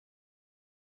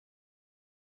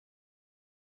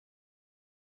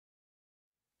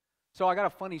So I got a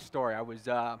funny story. I was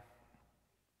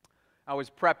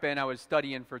prepping, I was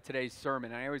studying for today's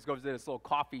sermon, and I always go to this little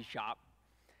coffee shop,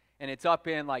 and it's up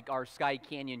in like our Sky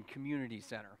Canyon Community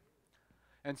Center.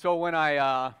 And so when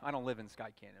I don't live in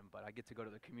Sky Canyon, but I get to go to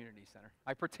the community center.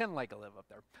 I pretend like I live up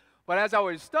there. But as I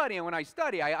was studying, when I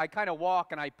study, I kind of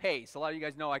walk and I pace. A lot of you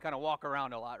guys know I kind of walk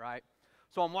around a lot, right?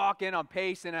 So I'm walking, I'm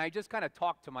pacing, and I just kind of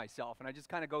talk to myself, and I just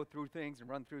kind of go through things and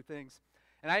run through things.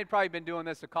 And I had probably been doing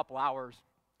this a couple hours,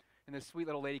 and this sweet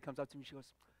little lady comes up to me, she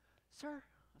goes, "Sir,"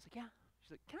 I was like, "Yeah."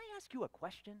 She's like, "Can I ask you a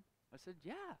question?" I said,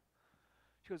 "Yeah."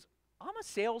 She goes, "I'm a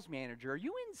sales manager. Are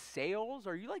you in sales?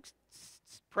 Are you like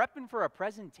prepping for a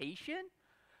presentation?"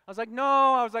 I was like,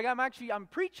 "No." I was like, I'm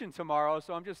preaching tomorrow,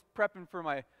 so I'm just prepping for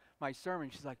my sermon.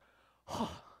 She's like,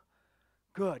 "Oh,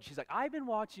 good." She's like, "I've been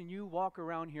watching you walk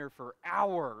around here for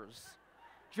hours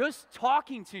just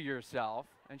talking to yourself."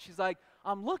 And she's like,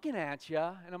 "I'm looking at you."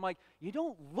 And I'm like, "You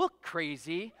don't look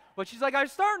crazy." But she's like, "I'm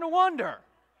starting to wonder."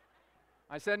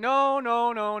 I said, "No,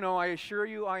 no, no, no. I assure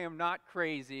you I am not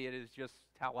crazy. It is just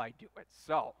how I do it."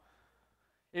 So,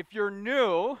 if you're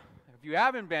new, if you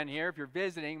haven't been here, if you're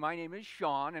visiting, my name is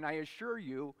Sean, and I assure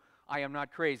you I am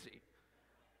not crazy.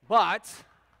 But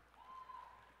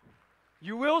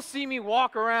you will see me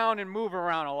walk around and move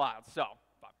around a lot. So,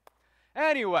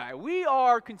 anyway, we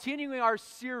are continuing our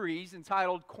series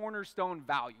entitled Cornerstone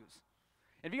Values.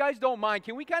 And if you guys don't mind,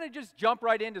 can we kind of just jump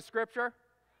right into Scripture?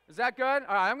 Is that good?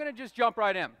 All right, I'm going to just jump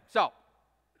right in. So,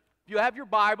 if you have your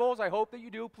Bibles, I hope that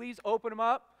you do, please open them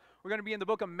up. We're going to be in the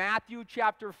book of Matthew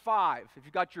chapter 5. If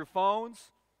you've got your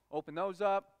phones, open those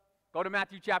up. Go to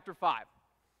Matthew chapter 5.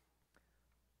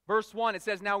 Verse 1, it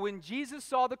says, "Now when Jesus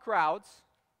saw the crowds,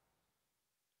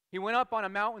 he went up on a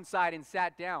mountainside and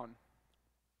sat down.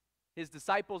 His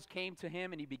disciples came to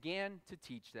him, and he began to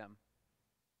teach them.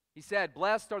 He said,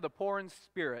 'Blessed are the poor in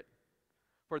spirit,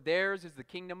 for theirs is the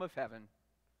kingdom of heaven.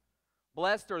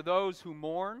 Blessed are those who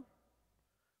mourn,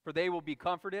 for they will be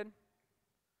comforted.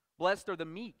 Blessed are the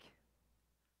meek,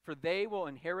 for they will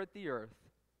inherit the earth.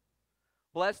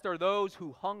 Blessed are those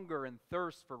who hunger and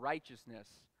thirst for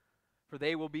righteousness, for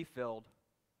they will be filled.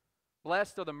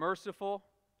 Blessed are the merciful,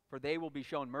 for they will be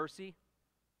shown mercy.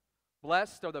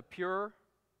 Blessed are the pure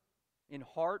in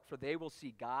heart, for they will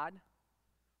see God.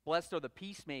 Blessed are the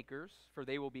peacemakers, for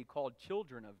they will be called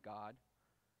children of God.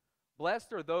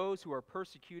 Blessed are those who are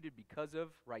persecuted because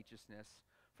of righteousness,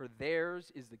 for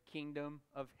theirs is the kingdom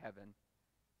of heaven.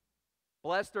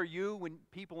 Blessed are you when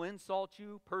people insult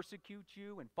you, persecute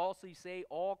you, and falsely say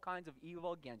all kinds of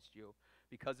evil against you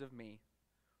because of me.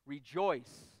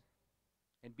 Rejoice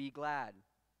and be glad,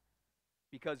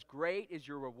 because great is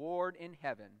your reward in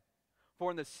heaven. For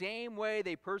in the same way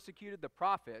they persecuted the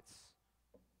prophets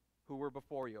who were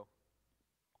before you."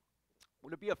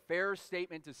 Would it be a fair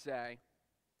statement to say,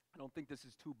 I don't think this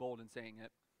is too bold in saying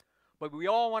it, but we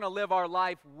all want to live our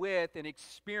life with and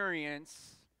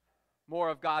experience more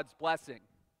of God's blessing.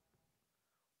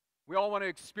 We all want to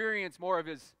experience more of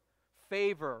His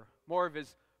favor, more of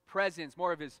His presence,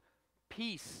 more of His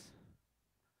peace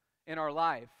in our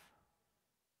life,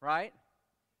 right?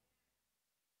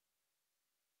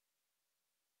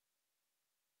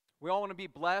 We all want to be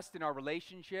blessed in our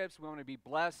relationships. We want to be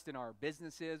blessed in our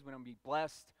businesses. We want to be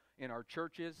blessed in our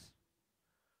churches.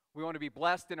 We want to be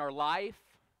blessed in our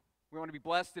life. We want to be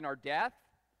blessed in our death.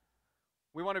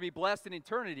 We want to be blessed in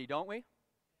eternity, don't we?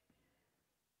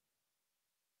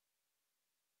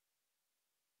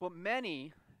 But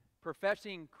many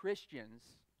professing Christians,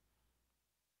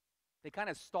 they kind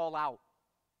of stall out.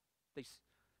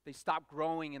 They stop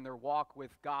growing in their walk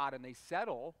with God, and they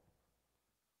settle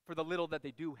for the little that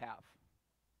they do have.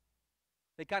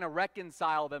 They kind of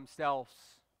reconcile themselves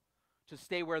to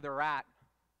stay where they're at,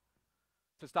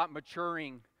 to stop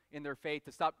maturing in their faith,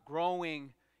 to stop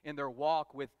growing in their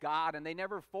walk with God, and they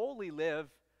never fully live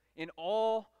in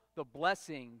all the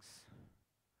blessings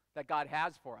that God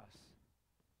has for us.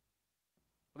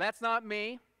 Well, that's not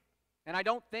me, and I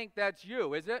don't think that's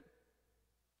you, is it?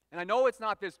 And I know it's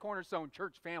not this Cornerstone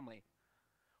church family.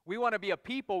 We want to be a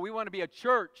people, we want to be a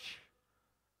church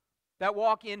that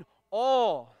walk in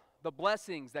all the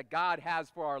blessings that God has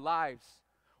for our lives.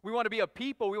 We want to be a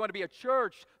people, we want to be a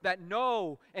church that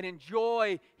know and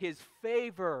enjoy His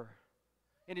favor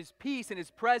and His peace and His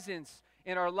presence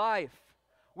in our life.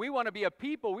 We want to be a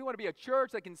people, we want to be a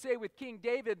church that can say with King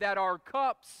David that our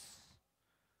cups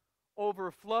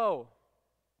overflow.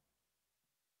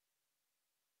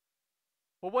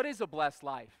 But what is a blessed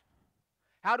life?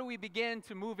 How do we begin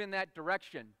to move in that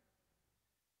direction?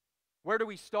 Where do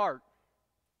we start?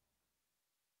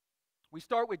 We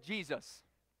start with Jesus.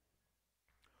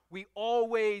 We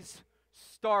always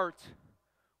start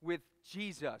with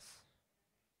Jesus.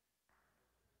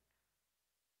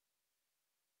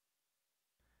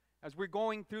 As we're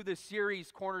going through this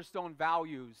series, Cornerstone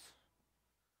Values,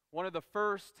 one of the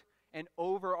first and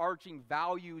overarching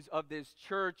values of this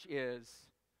church is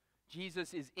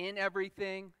Jesus is in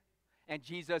everything and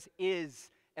Jesus is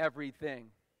everything.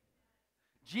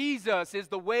 Jesus is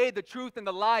the way, the truth, and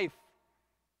the life.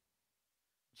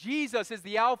 Jesus is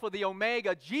the Alpha, the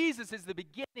Omega. Jesus is the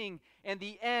beginning and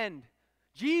the end.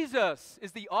 Jesus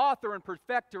is the author and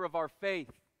perfecter of our faith.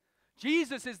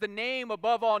 Jesus is the name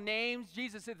above all names.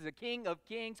 Jesus is the King of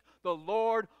kings, the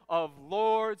Lord of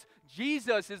lords.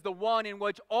 Jesus is the one in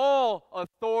which all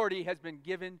authority has been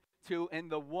given to,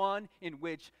 and the one in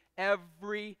which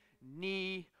every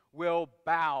knee will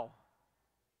bow.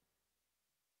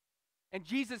 And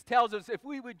Jesus tells us if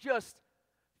we would just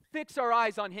fix our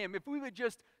eyes on Him, if we would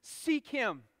just seek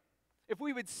Him, if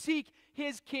we would seek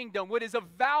His kingdom, what is a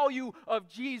value of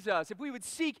Jesus, if we would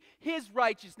seek His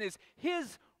righteousness,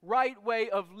 His right way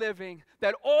of living,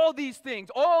 that all these things,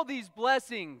 all these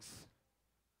blessings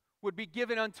would be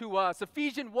given unto us.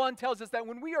 Ephesians 1 tells us that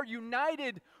when we are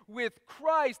united with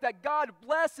Christ, that God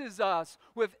blesses us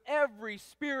with every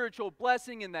spiritual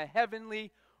blessing in the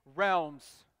heavenly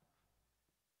realms.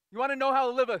 You want to know how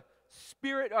to live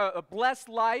a blessed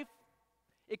life?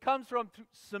 It comes from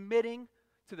submitting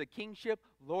to the kingship,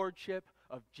 lordship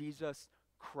of Jesus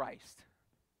Christ.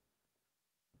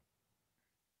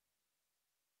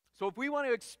 So if we want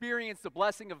to experience the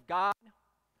blessing of God,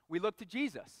 we look to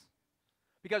Jesus.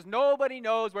 Because nobody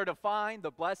knows where to find the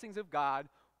blessings of God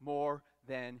more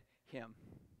than Him.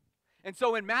 And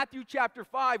so in Matthew chapter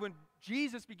 5, when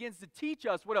Jesus begins to teach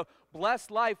us what a blessed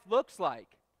life looks like,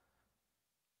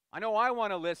 I know I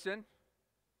want to listen.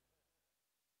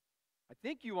 I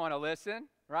think you want to listen,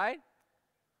 right?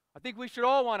 I think we should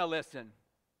all want to listen.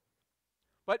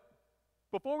 But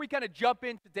before we kind of jump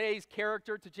into today's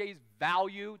character, today's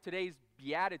value, today's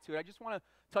beatitude, I just want to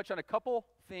touch on a couple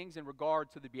things in regard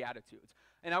to the Beatitudes.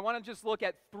 And I want to just look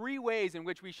at three ways in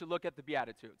which we should look at the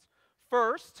Beatitudes.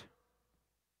 First,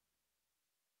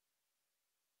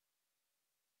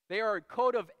 they are a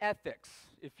code of ethics,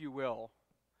 if you will,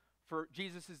 for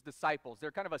Jesus' disciples.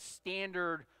 They're kind of a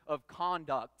standard of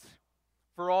conduct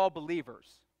for all believers.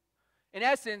 In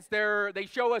essence, they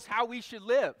show us how we should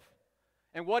live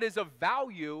and what is of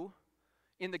value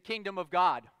in the kingdom of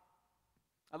God.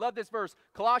 I love this verse.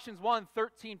 Colossians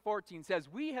 1:13-14 says,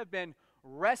 "We have been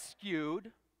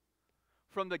rescued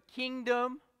from the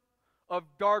kingdom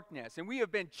of darkness, and we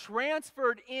have been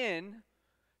transferred in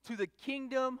to the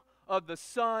kingdom of the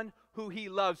Son who He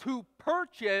loves, who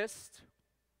purchased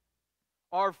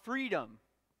our freedom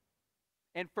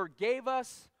and forgave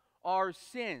us our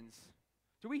sins."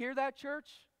 Do we hear that,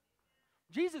 church?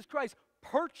 Jesus Christ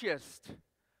purchased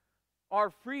our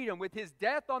freedom with His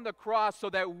death on the cross so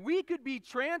that we could be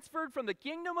transferred from the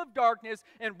kingdom of darkness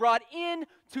and brought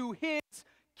into His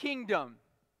kingdom.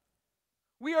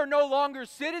 We are no longer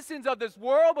citizens of this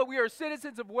world, but we are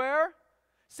citizens of where?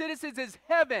 Citizens is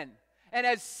heaven. And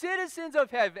as citizens of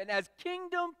heaven, as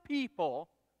kingdom people,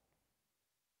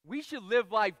 we should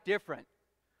live life different.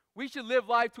 We should live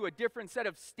life to a different set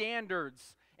of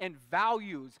standards and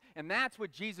values. And that's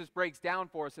what Jesus breaks down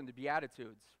for us in the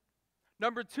Beatitudes.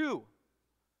 Number two,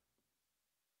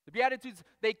 the Beatitudes,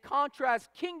 they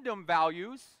contrast kingdom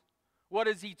values, what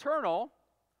is eternal,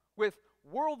 with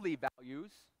worldly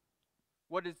values,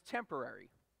 what is temporary.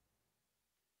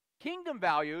 Kingdom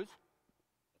values,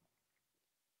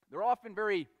 they're often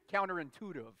very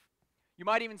counterintuitive. You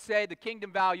might even say the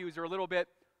kingdom values are a little bit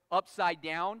upside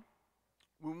down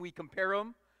when we compare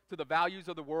them to the values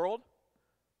of the world.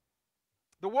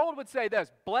 The world would say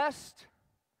this: blessed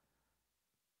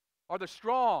are the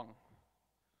strong,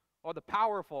 or the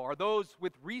powerful, or those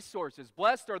with resources.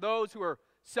 Blessed are those who are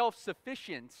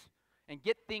self-sufficient and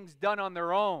get things done on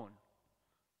their own.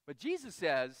 But Jesus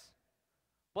says,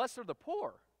 blessed are the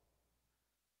poor.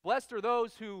 Blessed are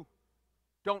those who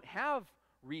don't have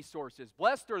resources.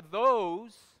 Blessed are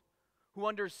those who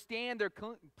understand their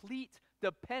complete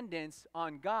dependence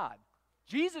on God.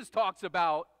 Jesus talks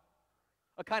about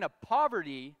a kind of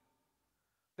poverty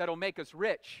that'll make us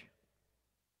rich.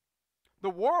 The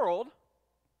world,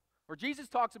 or Jesus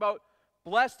talks about,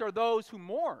 blessed are those who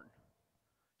mourn.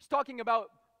 He's talking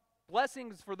about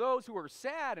blessings for those who are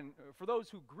sad and for those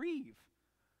who grieve.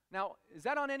 Now, is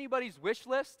that on anybody's wish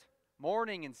list?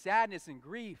 Mourning and sadness and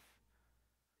grief.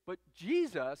 But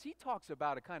Jesus, He talks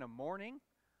about a kind of mourning,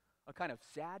 a kind of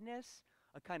sadness,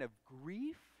 a kind of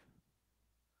grief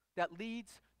that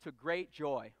leads to great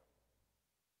joy.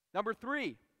 Number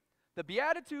three, the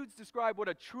Beatitudes describe what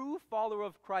a true follower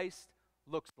of Christ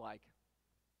looks like.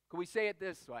 Can we say it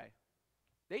this way?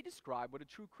 They describe what a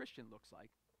true Christian looks like.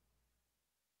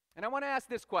 And I want to ask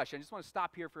this question. I just want to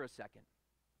stop here for a second.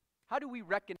 How do you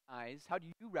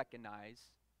recognize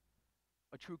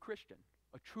a true Christian,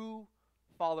 a true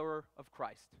follower of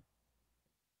Christ?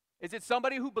 Is it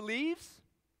somebody who believes?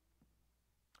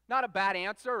 Not a bad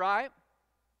answer, right?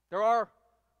 There are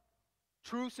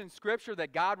truths in Scripture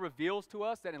that God reveals to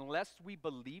us that unless we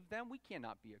believe them, we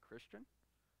cannot be a Christian.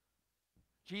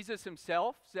 Jesus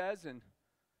himself says in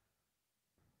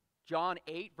John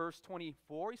 8, verse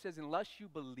 24, he says, unless you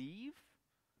believe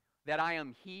that I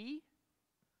am he,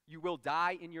 you will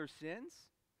die in your sins.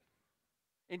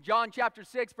 In John chapter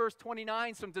 6, verse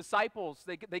 29, some disciples,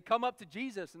 they come up to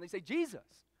Jesus and they say, Jesus,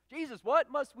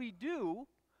 what must we do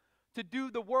to do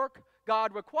the work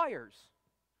God requires?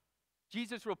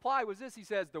 Jesus' reply was this. He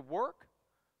says, the work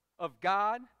of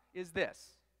God is this: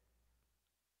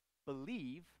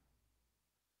 believe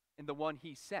in the one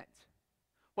he sent.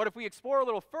 But if we explore a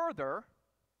little further,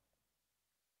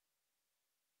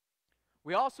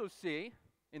 we also see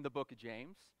in the book of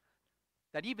James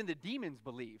that even the demons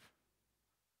believe.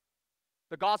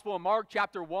 The Gospel of Mark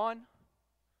chapter 1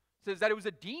 says that it was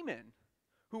a demon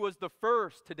who was the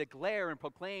first to declare and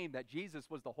proclaim that Jesus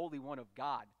was the Holy One of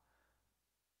God.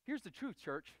 Here's the truth,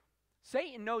 church.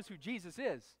 Satan knows who Jesus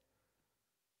is.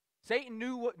 Satan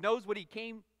knows what he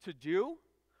came to do,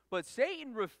 but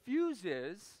Satan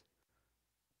refuses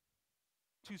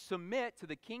to submit to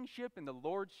the kingship and the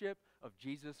lordship of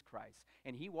Jesus Christ.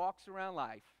 And he walks around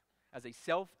life as a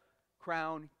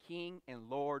self-crowned king and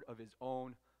lord of his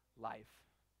own life.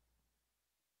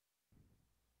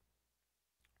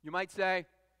 You might say,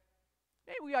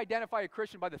 maybe we identify a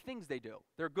Christian by the things they do,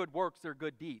 their good works, their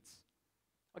good deeds.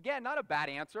 Again, not a bad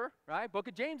answer, right? Book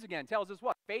of James again tells us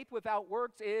what? Faith without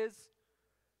works is,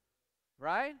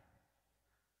 right?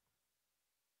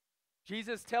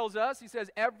 Jesus tells us, he says,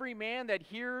 every man that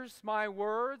hears my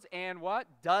words and what?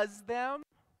 Does them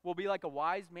will be like a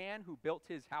wise man who built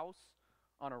his house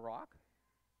on a rock.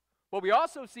 But we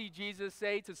also see Jesus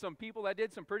say to some people that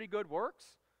did some pretty good works,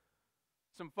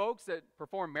 some folks that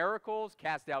perform miracles,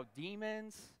 cast out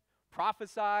demons,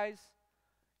 prophesies.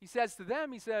 He says to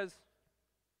them, he says,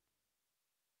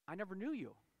 I never knew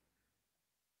you.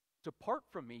 Depart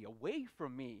from me, away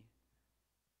from me,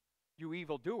 you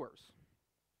evildoers.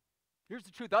 Here's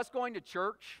the truth. Us going to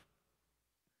church,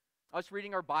 us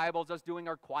reading our Bibles, us doing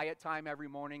our quiet time every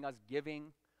morning, us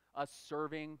giving, us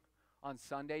serving on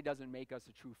Sunday doesn't make us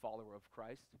a true follower of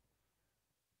Christ.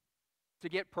 To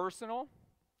get personal,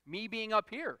 me being up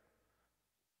here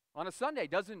on a Sunday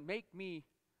doesn't make me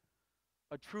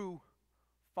a true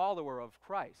follower of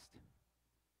Christ.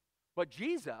 But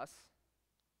Jesus,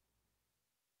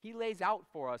 he lays out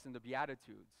for us in the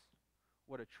Beatitudes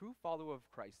what a true follower of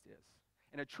Christ is.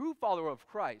 And a true follower of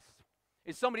Christ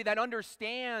is somebody that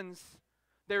understands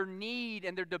their need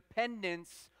and their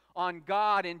dependence on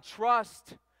God and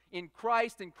trust in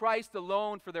Christ and Christ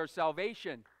alone for their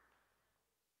salvation.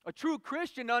 A true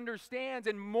Christian understands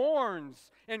and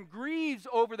mourns and grieves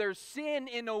over their sin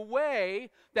in a way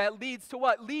that leads to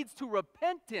what? Leads to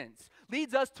repentance,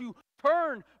 leads us to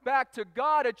turn back to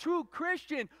God. A true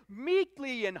Christian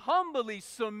meekly and humbly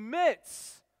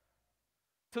submits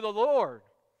to the Lord.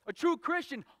 A true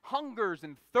Christian hungers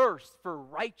and thirsts for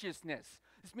righteousness.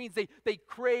 This means they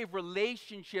crave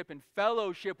relationship and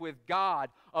fellowship with God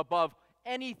above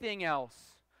anything else.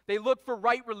 They look for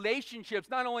right relationships,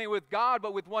 not only with God,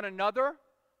 but with one another.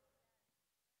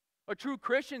 A true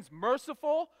Christian's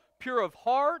merciful, pure of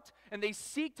heart, and they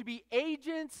seek to be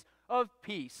agents of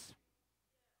peace.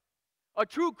 A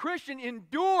true Christian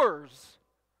endures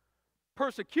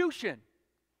persecution.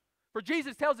 For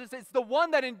Jesus tells us it's the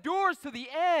one that endures to the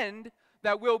end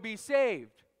that will be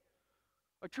saved.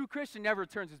 A true Christian never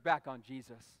turns his back on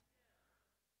Jesus.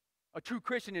 A true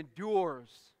Christian endures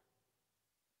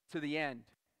to the end.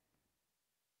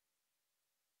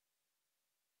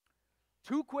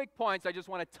 Two quick points I just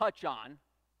want to touch on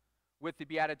with the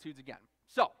Beatitudes again.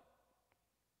 So,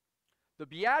 the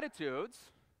Beatitudes,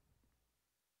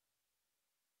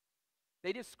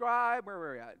 they describe, where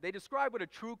we're at, they describe what a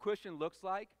true Christian looks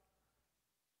like,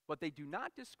 but they do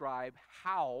not describe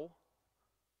how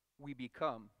we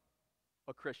become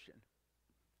a Christian.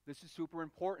 This is super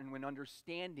important when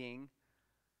understanding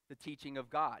the teaching of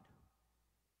God,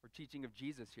 or teaching of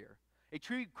Jesus here. A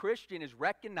true Christian is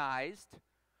recognized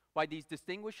by these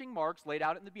distinguishing marks laid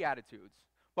out in the Beatitudes.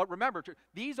 But remember,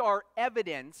 these are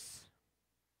evidence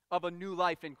of a new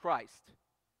life in Christ.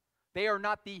 They are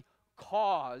not the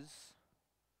cause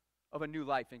of a new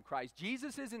life in Christ.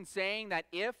 Jesus isn't saying that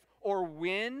if or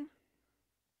when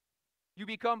you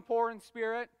become poor in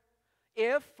spirit,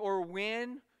 if or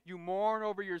when you mourn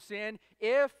over your sin,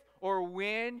 if or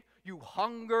when you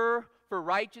hunger for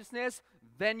righteousness,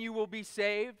 then you will be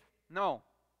saved. No,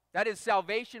 that is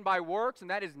salvation by works, and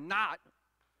that is not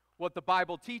what the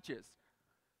Bible teaches.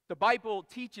 The Bible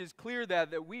teaches clear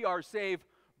that we are saved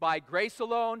by grace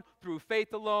alone, through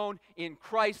faith alone, in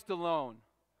Christ alone.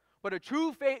 But a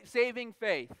true saving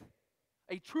faith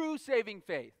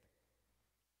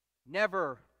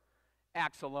never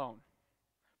acts alone.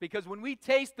 Because when we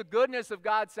taste the goodness of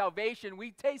God's salvation,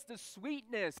 we taste the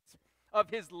sweetness of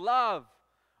His love,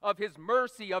 of His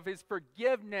mercy, of His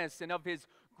forgiveness, and of His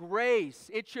grace.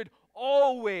 It should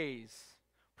always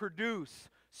produce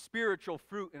spiritual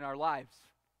fruit in our lives.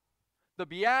 The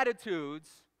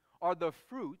Beatitudes are the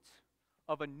fruit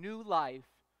of a new life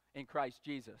in Christ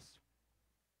Jesus.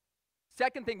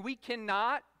 Second thing, we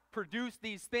cannot produce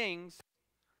these things,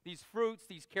 these fruits,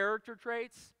 these character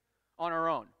traits on our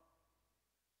own.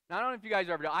 Now, I don't know if you guys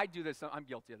ever do. I do this. I'm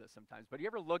guilty of this sometimes. But you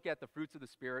ever look at the fruits of the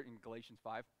Spirit in Galatians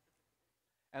 5?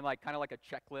 And kind of like a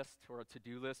checklist or a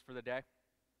to-do list for the day?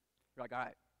 You're like, all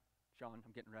right, Sean,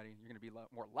 I'm getting ready. You're going to be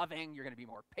more loving. You're going to be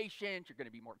more patient. You're going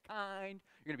to be more kind.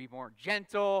 You're going to be more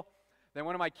gentle. Then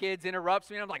one of my kids interrupts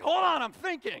me, and I'm like, hold on, I'm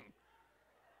thinking.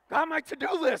 Got my to-do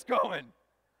list going.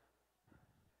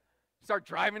 Start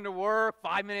driving to work,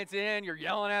 5 minutes in, you're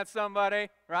yelling at somebody,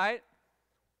 right?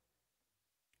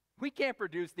 We can't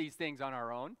produce these things on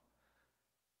our own.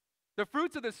 The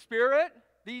fruits of the Spirit,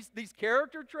 these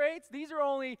character traits, these are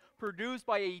only produced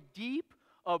by a deep,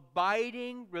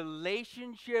 abiding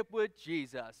relationship with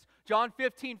Jesus. John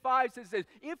 15:5 says,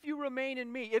 if you remain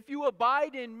in me, if you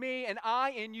abide in me and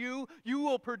I in you, you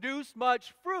will produce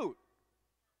much fruit.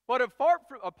 But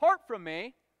apart from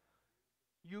me,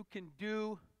 you can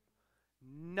do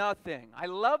nothing. I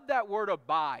love that word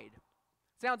abide.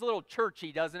 Sounds a little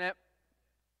churchy, doesn't it?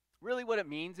 Really what it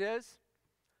means is,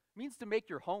 it means to make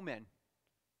your home in. It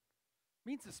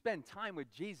means to spend time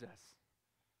with Jesus.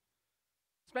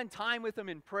 Spend time with Him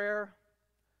in prayer.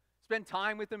 Spend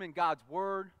time with Him in God's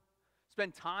Word.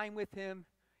 Spend time with Him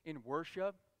in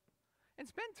worship. And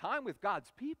spend time with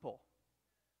God's people,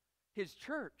 His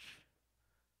church.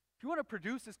 If you want to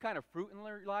produce this kind of fruit in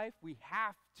your life, we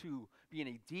have to be in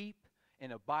a deep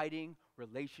and abiding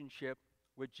relationship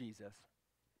with Jesus.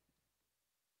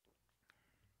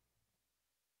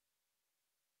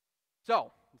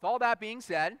 So, with all that being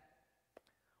said,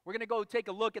 we're going to go take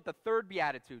a look at the third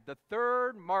beatitude, the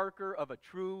third marker of a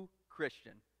true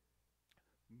Christian.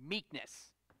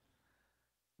 Meekness.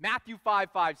 Matthew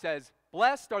 5:5 says,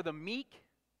 blessed are the meek,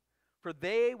 for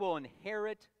they will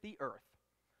inherit the earth.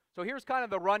 So here's kind of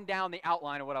the rundown, the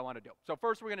outline of what I want to do. So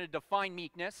first we're going to define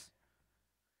meekness.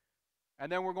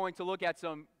 And then we're going to look at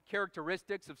some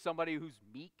characteristics of somebody who's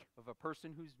meek, of a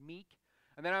person who's meek.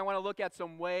 And then I want to look at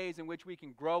some ways in which we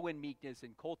can grow in meekness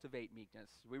and cultivate meekness.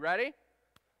 We ready?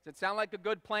 Does it sound like a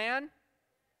good plan?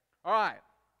 All right.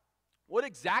 What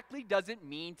exactly does it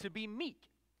mean to be meek?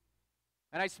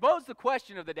 And I suppose the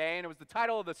question of the day, and it was the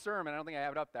title of the sermon, I don't think I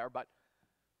have it up there, but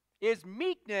is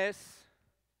meekness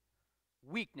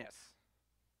weakness?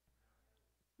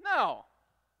 No.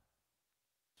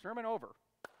 Sermon over.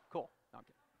 Cool. No, I'm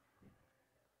kidding.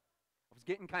 I was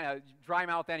getting kind of dry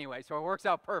mouth anyway, so it works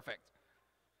out perfect.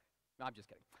 No, I'm just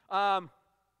kidding.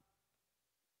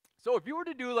 So if you were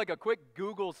to do like a quick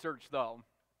Google search, though,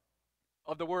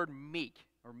 of the word meek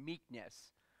or meekness,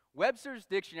 Webster's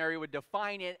dictionary would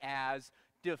define it as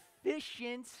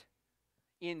deficient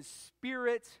in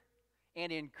spirit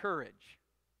and in courage.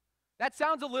 That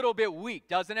sounds a little bit weak,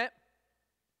 doesn't it?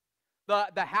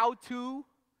 The how-to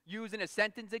use in a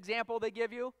sentence example they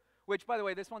give you, which, by the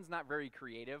way, this one's not very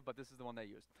creative, but this is the one they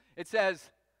used. It says,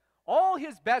 all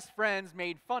his best friends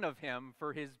made fun of him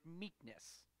for his meekness.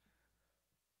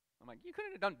 I'm like, you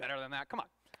couldn't have done better than that. Come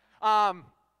on.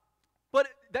 But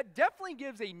that definitely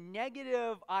gives a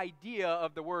negative idea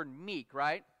of the word meek,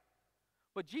 right?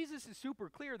 But Jesus is super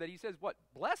clear that he says, what?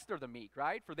 Blessed are the meek,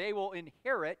 right? For they will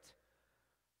inherit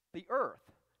the earth.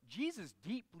 Jesus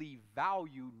deeply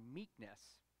valued meekness.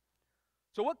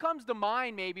 So what comes to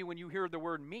mind maybe when you hear the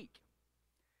word meek?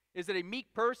 Is it a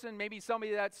meek person, maybe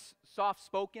somebody that's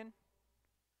soft-spoken?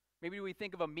 Maybe we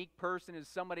think of a meek person as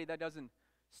somebody that doesn't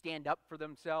stand up for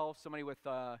themselves, somebody with,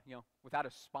 without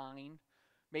a spine.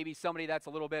 Maybe somebody that's a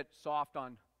little bit soft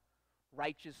on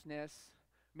righteousness.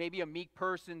 Maybe a meek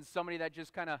person, somebody that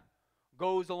just kind of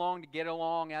goes along to get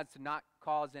along as to not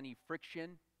cause any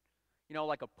friction,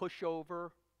 like a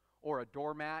pushover or a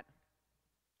doormat.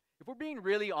 If we're being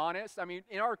really honest, I mean,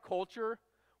 in our culture,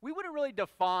 we wouldn't really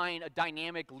define a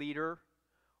dynamic leader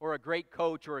or a great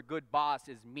coach or a good boss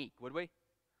as meek, would we?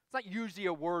 It's not usually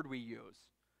a word we use.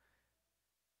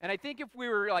 And I think if we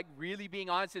were like really being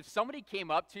honest, if somebody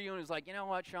came up to you and was like, you know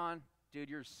what, Sean, dude,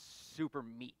 you're super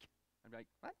meek. I'd be like,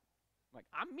 what? I'm like,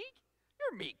 I'm meek?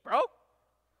 You're meek, bro.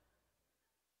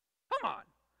 Come on.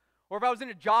 Or if I was in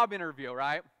a job interview,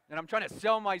 right, and I'm trying to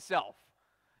sell myself,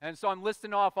 and so I'm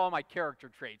listing off all my character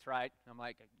traits, right? I'm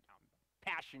like,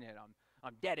 I'm passionate,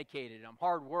 I'm dedicated, I'm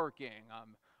hardworking,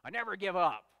 I never give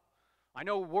up, I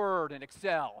know Word and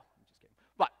Excel. I'm just kidding.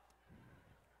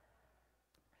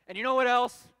 And you know what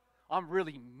else? I'm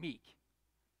really meek,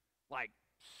 like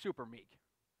super meek.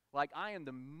 Like I am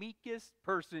the meekest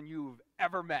person you've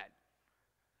ever met.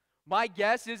 My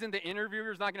guess isn't the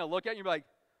interviewer's not going to look at you and be like,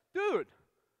 dude,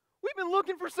 we've been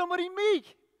looking for somebody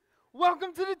meek.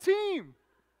 Welcome to the team.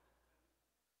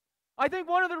 I think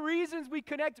one of the reasons we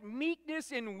connect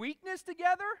meekness and weakness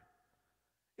together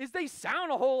is they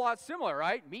sound a whole lot similar,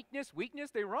 right? Meekness,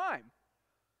 weakness, they rhyme.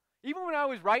 Even when I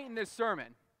was writing this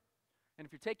sermon, and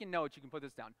if you're taking notes, you can put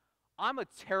this down. I'm a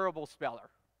terrible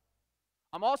speller.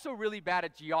 I'm also really bad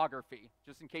at geography,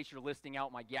 just in case you're listing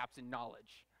out my gaps in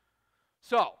knowledge.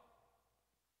 So,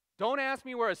 don't ask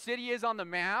me where a city is on the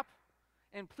map,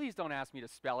 and please don't ask me to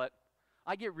spell it.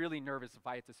 I get really nervous if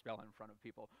I have to spell it in front of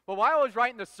people. But while I was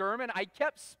writing the sermon, I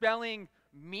kept spelling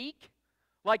meek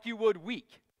like you would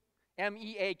weak,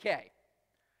 M-E-A-K.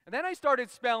 And then I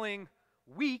started spelling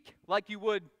weak like you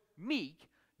would meek,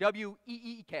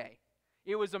 W-E-E-K.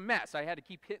 It was a mess. I had to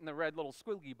keep hitting the red little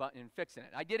squiggly button and fixing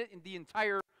it. I did it in the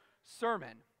entire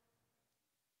sermon.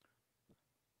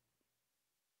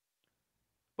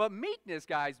 But meekness,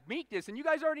 guys, meekness, and you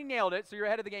guys already nailed it, so you're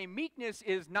ahead of the game. Meekness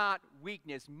is not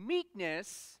weakness.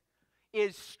 Meekness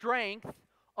is strength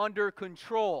under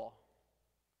control.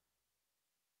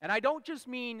 And I don't just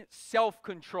mean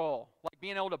self-control, like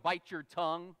being able to bite your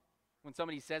tongue when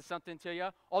somebody says something to you,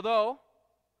 although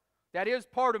that is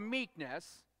part of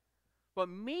meekness. But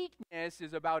meekness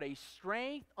is about a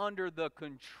strength under the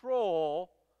control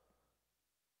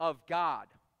of God.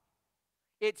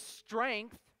 It's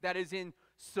strength that is in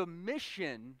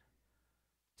submission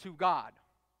to God.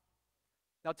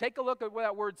 Now take a look at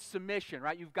that word submission,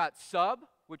 right? You've got sub,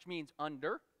 which means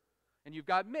under, and you've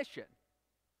got mission.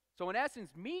 So in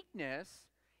essence, meekness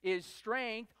is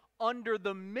strength under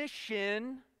the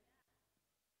mission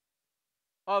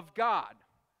of God.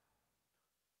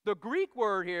 The Greek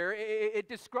word here, it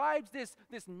describes this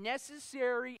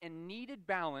necessary and needed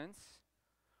balance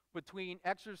between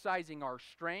exercising our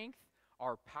strength,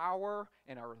 our power,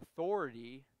 and our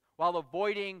authority while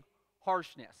avoiding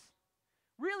harshness.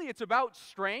 Really, it's about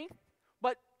strength,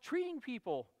 but treating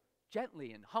people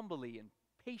gently and humbly and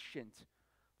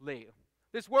patiently.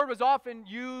 This word was often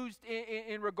used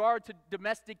in regard to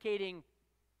domesticating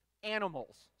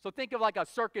animals. So think of like a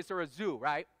circus or a zoo,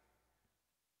 right?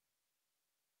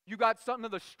 You got some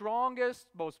of the strongest,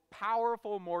 most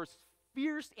powerful, most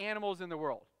fierce animals in the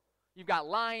world. You've got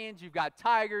lions, you've got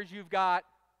tigers, you've got...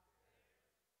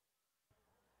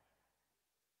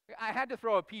 I had to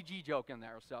throw a PG joke in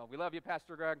there, so we love you,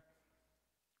 Pastor Greg.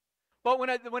 But when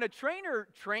a trainer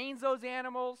trains those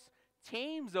animals,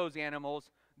 tames those animals,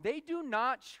 they do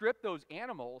not strip those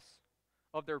animals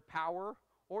of their power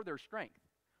or their strength.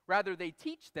 Rather, they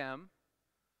teach them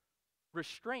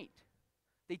restraint.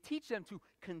 They teach them to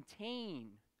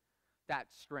contain that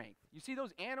strength. You see,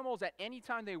 those animals, at any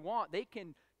time they want, they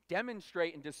can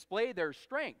demonstrate and display their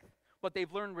strength, but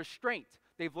they've learned restraint.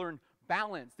 They've learned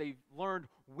balance. They've learned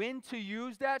when to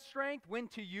use that strength, when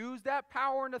to use that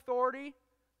power and authority,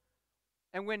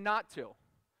 and when not to.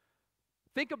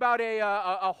 Think about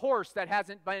a horse that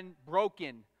hasn't been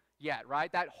broken yet,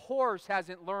 right? That horse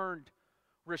hasn't learned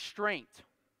restraint.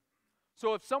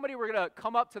 So if somebody were going to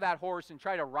come up to that horse and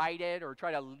try to ride it or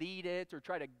try to lead it or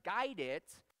try to guide it,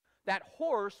 that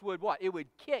horse would what? It would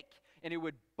kick and it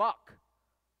would buck.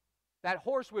 That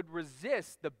horse would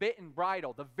resist the bit and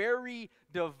bridle, the very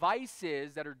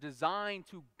devices that are designed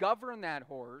to govern that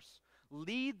horse,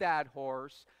 lead that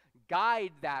horse,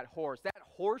 guide that horse. That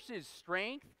horse's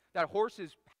strength, that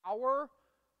horse's power,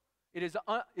 it is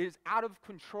out of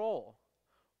control.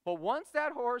 But once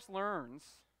that horse learns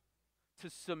to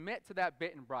submit to that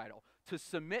bit and bridle, to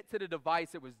submit to the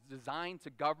device that was designed to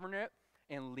govern it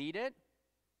and lead it,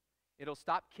 it'll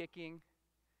stop kicking,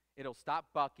 it'll stop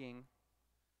bucking,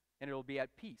 and it'll be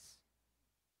at peace.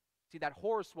 See, that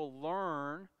horse will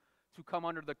learn to come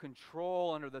under the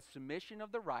control, under the submission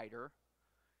of the rider,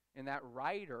 and that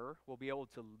rider will be able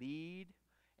to lead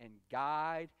and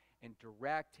guide and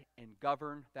direct and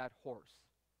govern that horse.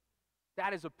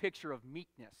 That is a picture of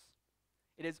meekness.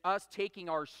 It is us taking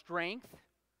our strength,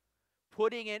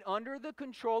 putting it under the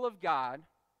control of God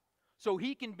so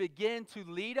He can begin to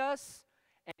lead us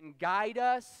and guide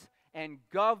us and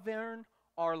govern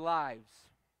our lives.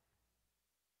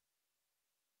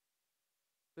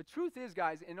 The truth is,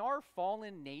 guys, in our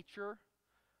fallen nature,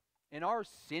 in our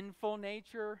sinful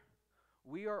nature,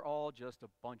 we are all just a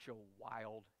bunch of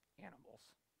wild animals.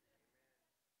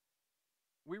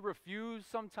 We refuse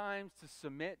sometimes to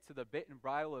submit to the bit and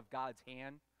bridle of God's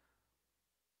hand.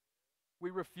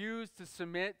 We refuse to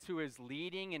submit to His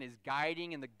leading and His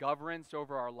guiding and the governance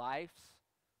over our lives.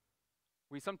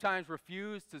 We sometimes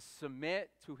refuse to submit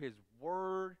to His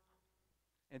word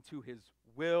and to His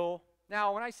will.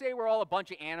 Now, when I say we're all a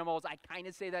bunch of animals, I kind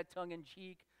of say that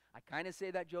tongue-in-cheek. I kind of say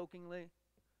that jokingly.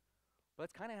 But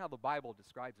that's kind of how the Bible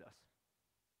describes us.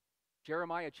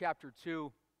 Jeremiah chapter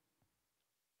 2,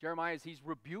 he's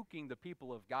rebuking the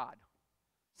people of God.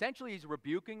 Essentially, he's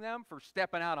rebuking them for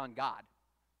stepping out on God.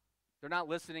 They're not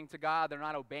listening to God. They're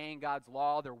not obeying God's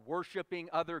law. They're worshiping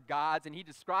other gods. And he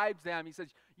describes them. He says,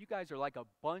 you guys are like a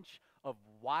bunch of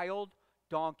wild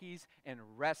donkeys and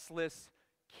restless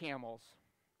camels.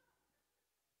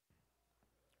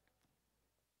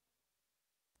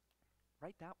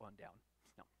 Write that one down.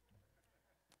 No.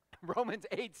 Romans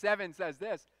 8:7 says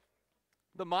this,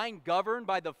 the mind governed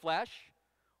by the flesh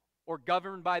or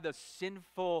governed by the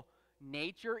sinful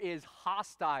nature is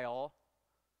hostile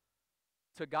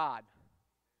to God.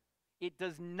 It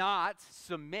does not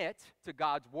submit to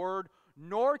God's word,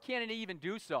 nor can it even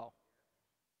do so.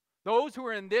 Those who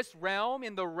are in this realm,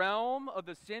 in the realm of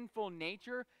the sinful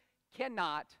nature,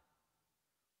 cannot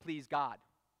please God.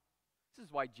 This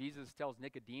is why Jesus tells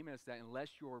Nicodemus that unless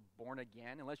you're born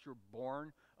again, unless you're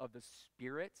born of the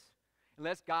Spirit,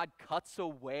 unless God cuts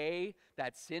away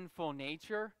that sinful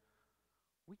nature,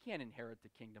 we can't inherit the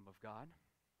kingdom of God.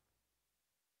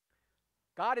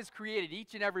 God has created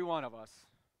each and every one of us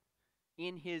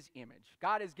in His image.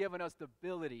 God has given us the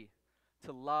ability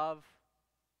to love,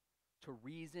 to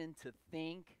reason, to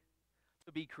think,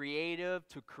 to be creative,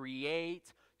 to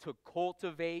create, to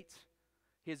cultivate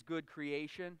His good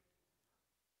creation.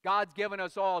 God's given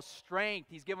us all strength.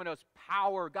 He's given us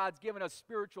power. God's given us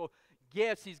spiritual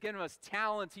gifts. He's given us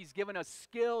talents. He's given us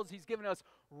skills. He's given us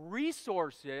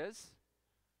resources.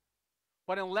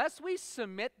 But unless we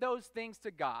submit those things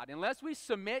to God, unless we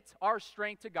submit our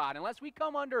strength to God, unless we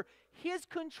come under His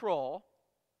control,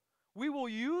 we will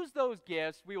use those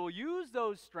gifts, we will use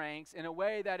those strengths in a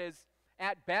way that is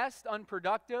at best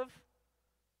unproductive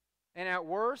and at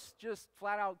worst just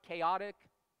flat out chaotic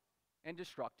and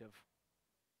destructive.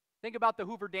 Think about the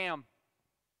Hoover Dam.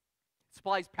 It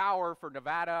supplies power for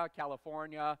Nevada,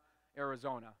 California,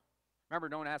 Arizona. Remember,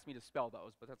 no one asked me to spell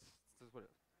those, but that's what it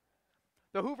is.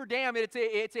 The Hoover Dam, it's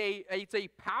a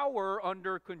power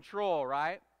under control,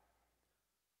 right?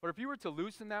 But if you were to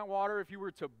loosen that water, if you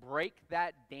were to break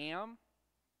that dam,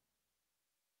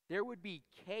 there would be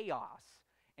chaos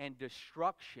and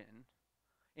destruction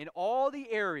in all the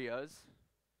areas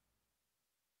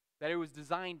that it was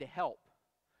designed to help.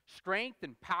 Strength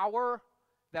and power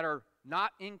that are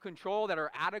not in control, that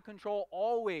are out of control,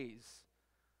 always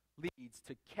leads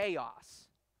to chaos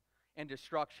and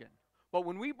destruction. But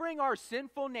when we bring our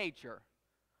sinful nature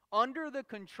under the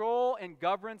control and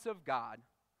governance of God,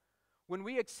 when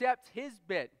we accept His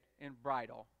bit and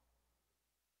bridle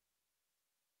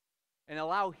and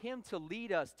allow Him to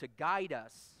lead us, to guide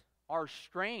us, our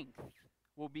strength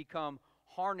will become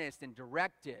harnessed and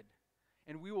directed,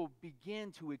 and we will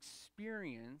begin to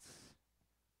experience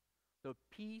the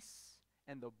peace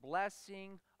and the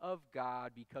blessing of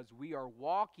God because we are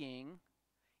walking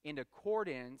in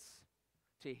accordance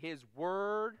to His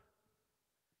word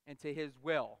and to His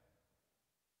will.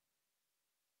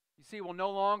 You see, we'll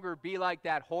no longer be like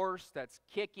that horse that's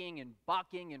kicking and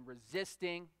bucking and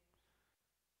resisting,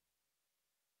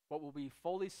 but we'll be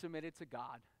fully submitted to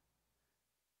God,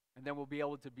 and then we'll be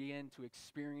able to begin to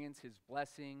experience His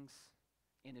blessings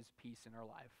and His peace in our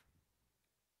life.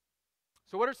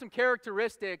 So what are some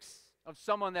characteristics of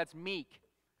someone that's meek?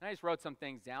 And I just wrote some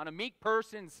things down. A meek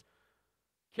person's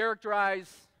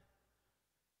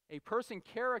A person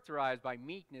characterized by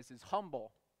meekness is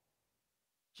humble,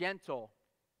 gentle,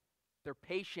 they're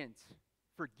patient,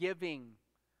 forgiving,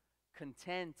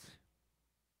 content.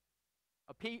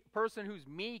 A person who's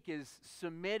meek is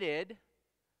submitted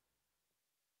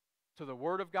to the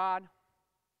Word of God,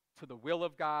 to the will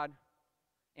of God,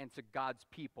 and to God's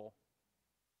people.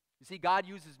 You see, God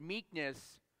uses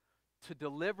meekness to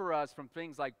deliver us from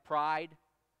things like pride,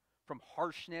 from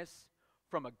harshness,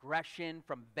 from aggression,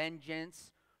 from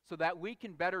vengeance, so that we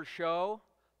can better show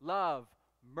love,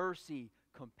 mercy,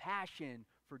 compassion,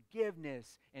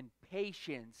 forgiveness, and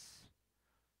patience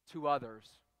to others.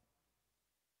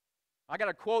 I got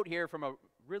a quote here from a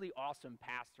really awesome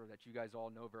pastor that you guys all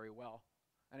know very well.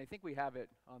 and I think we have it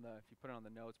on the, if you put it on the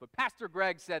notes, but Pastor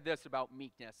Greg said this about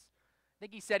meekness. I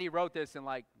think he said he wrote this in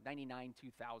like 99,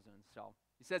 2000. So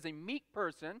he says, a meek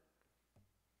person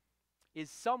is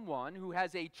someone who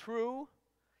has a true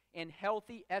and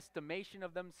healthy estimation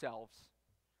of themselves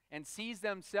and sees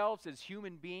themselves as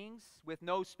human beings with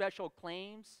no special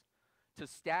claims to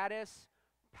status,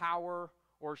 power,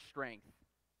 or strength.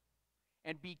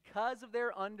 And because of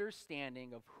their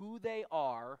understanding of who they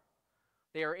are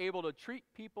able to treat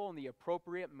people in the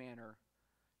appropriate manner,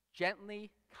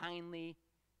 gently, kindly,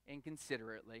 and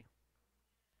considerately.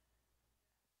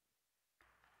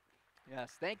 Yes,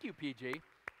 thank you, PG.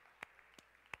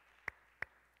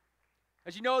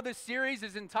 As you know, this series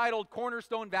is entitled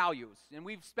Cornerstone Values, and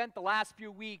we've spent the last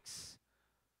few weeks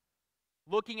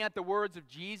looking at the words of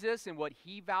Jesus and what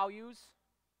he values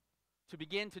to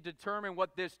begin to determine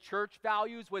what this church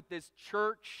values, what this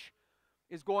church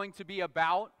is going to be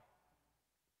about.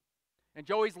 And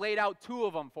Joey's laid out two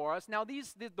of them for us. Now,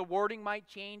 the wording might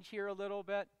change here a little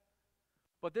bit,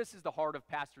 but this is the heart of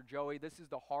Pastor Joey. This is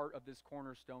the heart of this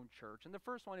Cornerstone church. And the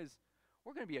first one is,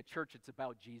 we're going to be a church that's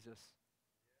about Jesus.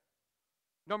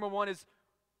 Number one is,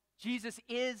 Jesus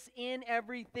is in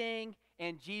everything,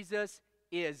 and Jesus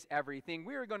is everything.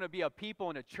 We are going to be a people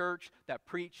in a church that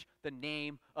preach the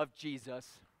name of Jesus.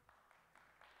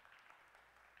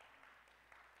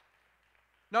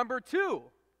 Number two,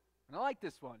 and I like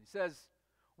this one. He says,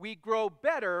 we grow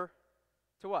better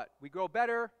to what? We grow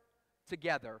better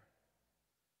together.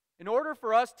 In order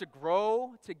for us to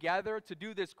grow together, to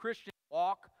do this Christian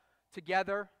walk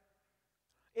together,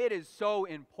 it is so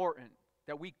important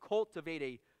that we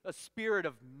cultivate a spirit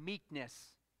of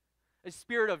meekness, a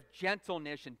spirit of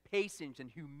gentleness and patience and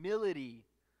humility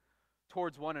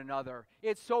towards one another.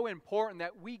 It's so important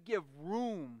that we give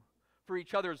room for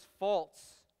each other's faults,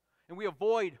 and we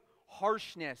avoid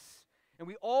harshness, and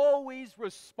we always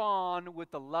respond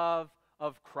with the love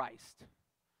of Christ.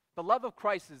 The love of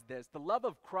Christ is this. The love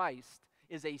of Christ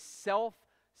is a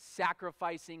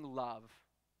self-sacrificing love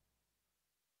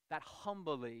that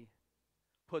humbly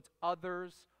puts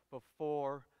others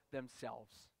before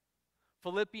themselves.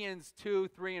 Philippians 2,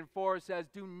 3, and 4 says,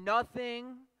 do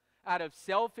nothing out of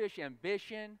selfish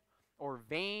ambition or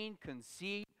vain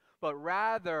conceit, but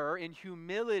rather in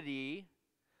humility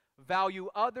value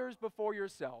others before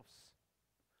yourselves,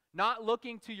 not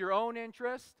looking to your own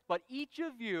interest, but each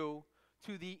of you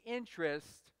to the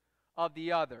interest of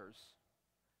the others.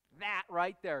 That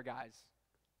right there, guys,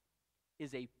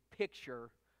 is a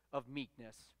picture of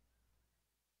meekness.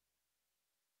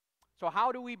 So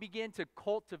how do we begin to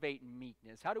cultivate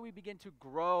meekness? How do we begin to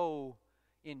grow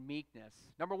in meekness?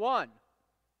 Number one,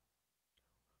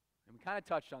 and we kind of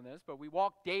touched on this, but we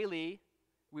walk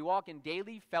in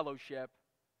daily fellowship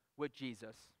with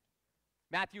Jesus.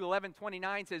 Matthew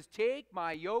 11:29 says, take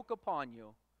my yoke upon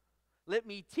you. Let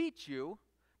me teach you,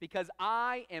 because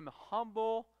I am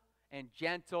humble and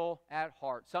gentle at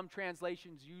heart. Some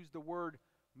translations use the word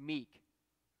meek.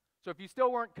 So if you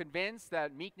still weren't convinced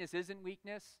that meekness isn't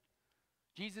weakness,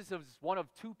 Jesus is one of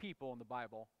two people in the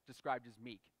Bible described as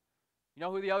meek. You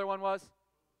know who the other one was?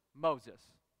 Moses.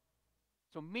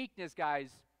 So meekness,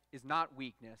 guys, is not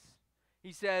weakness.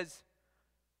 He says,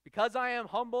 because I am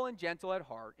humble and gentle at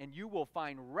heart, and you will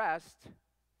find rest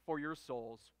for your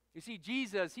souls. You see,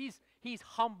 Jesus, he's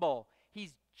humble.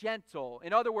 He's gentle.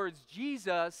 In other words,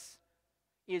 Jesus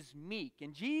is meek.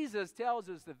 And Jesus tells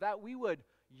us that we would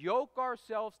yoke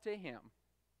ourselves to him,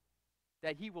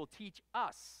 that he will teach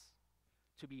us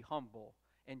to be humble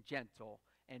and gentle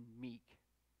and meek.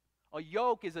 A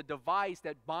yoke is a device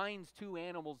that binds two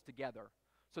animals together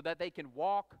so that they can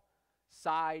walk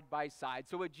side by side.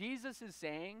 So what Jesus is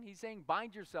saying, he's saying,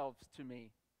 bind yourselves to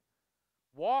me.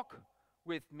 Walk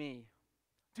with me.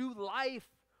 Do life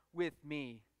with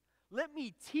me. Let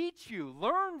me teach you.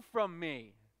 Learn from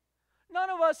me. None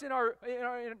of us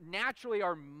naturally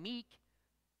are meek.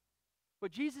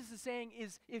 What Jesus is saying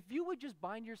is, if you would just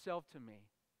bind yourself to me,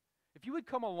 if you would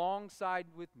come alongside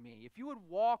with me, if you would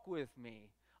walk with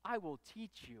me, I will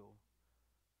teach you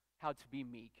how to be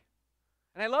meek.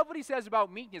 And I love what he says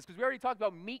about meekness, because we already talked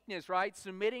about meekness, right?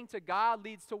 Submitting to God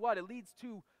leads to what? It leads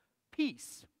to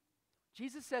peace.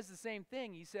 Jesus says the same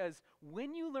thing. He says,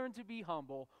 when you learn to be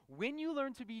humble, when you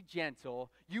learn to be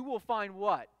gentle, you will find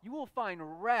what? You will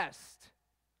find rest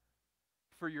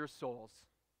for your souls.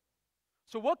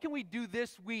 So what can we do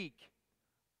this week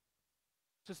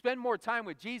to spend more time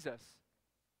with Jesus?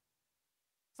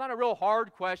 It's not a real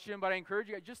hard question, but I encourage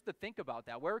you just to think about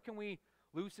that. Where can we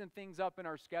loosen things up in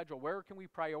our schedule? Where can we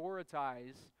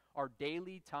prioritize our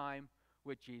daily time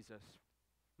with Jesus?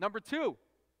 Number two,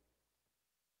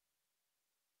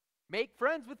 make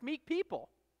friends with meek people.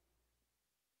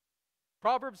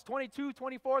 Proverbs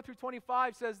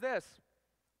 22:24-25 says this: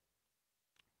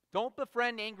 don't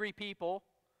befriend angry people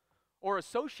or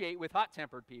associate with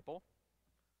hot-tempered people,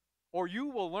 or you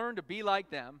will learn to be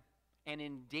like them and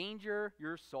endanger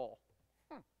your soul.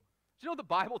 Do you know the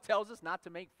Bible tells us not to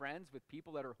make friends with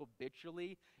people that are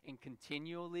habitually and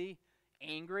continually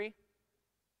angry?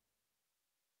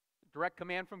 Direct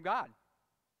command from God.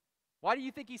 Why do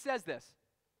you think he says this?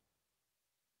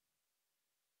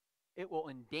 It will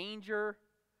endanger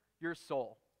your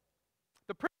soul.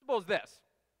 The principle is this,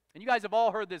 and you guys have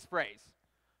all heard this phrase: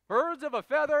 birds of a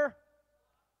feather,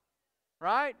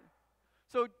 right?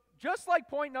 So just like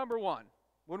point number one,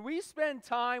 when we spend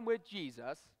time with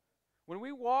Jesus, when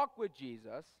we walk with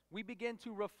Jesus, we begin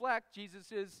to reflect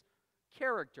Jesus'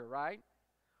 character, right?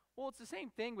 Well, it's the same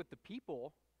thing with the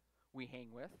people we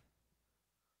hang with.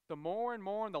 The more and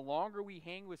more and the longer we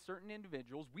hang with certain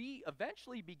individuals, we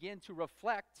eventually begin to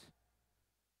reflect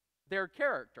their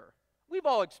character. We've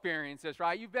all experienced this,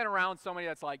 right? You've been around somebody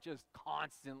that's like just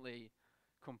constantly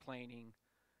complaining,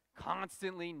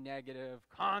 constantly negative,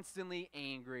 constantly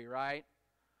angry, right?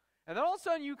 And then all of a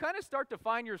sudden you kind of start to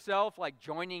find yourself like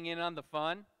joining in on the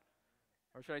fun,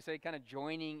 or should I say kind of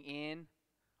joining in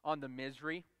on the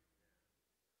misery.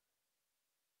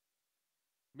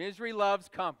 Misery loves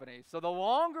company. So the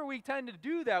longer we tend to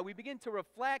do that, we begin to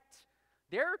reflect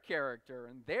their character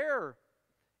and their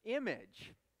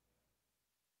image.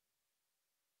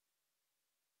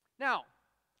 Now,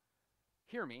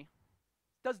 hear me.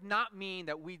 Does not mean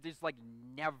that we just like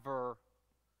never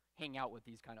hang out with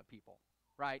these kind of people,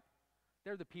 right?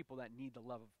 They're the people that need the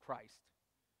love of Christ,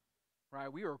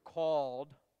 right? We are called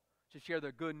to share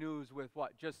the good news with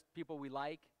what? Just people we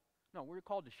like? No, we're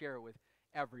called to share it with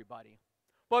everybody.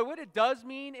 But what it does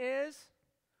mean is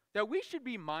that we should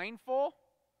be mindful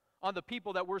on the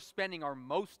people that we're spending our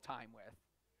most time with.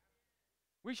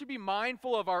 We should be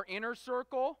mindful of our inner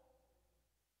circle.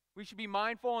 We should be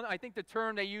mindful, and I think the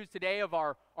term they use today, of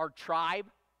our tribe,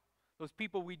 those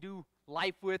people we do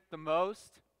life with the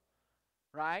most,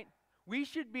 right? We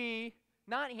should be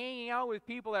not hanging out with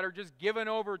people that are just given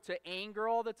over to anger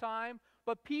all the time,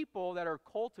 but people that are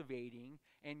cultivating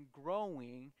and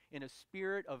growing in a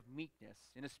spirit of meekness,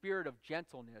 in a spirit of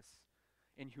gentleness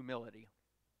and humility.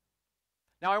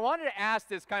 Now, I wanted to ask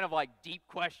this kind of like deep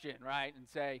question, right? And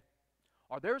say,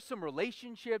 are there some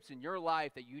relationships in your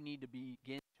life that you need to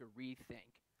begin to rethink?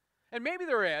 And maybe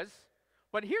there is,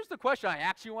 but here's the question I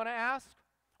actually want to ask.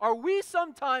 Are we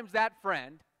sometimes that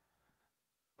friend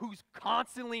who's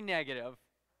constantly negative,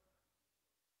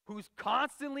 who's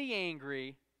constantly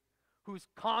angry, who's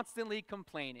constantly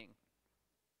complaining?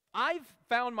 I've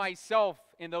found myself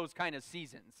in those kind of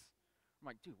seasons. I'm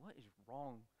like, dude, what is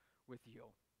wrong with you?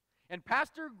 And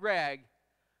Pastor Greg,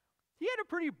 he had a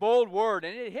pretty bold word,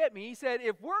 and it hit me. He said,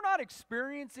 if we're not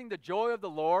experiencing the joy of the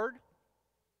Lord,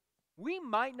 we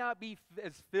might not be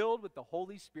as filled with the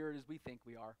Holy Spirit as we think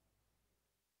we are.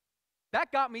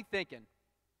 That got me thinking.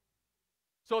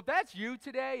 So if that's you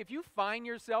today, if you find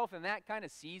yourself in that kind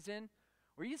of season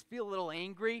where you just feel a little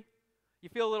angry, you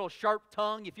feel a little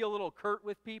sharp-tongued, you feel a little curt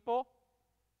with people,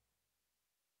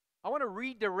 I want to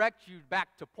redirect you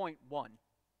back to point one.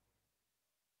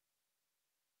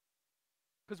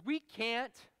 Because we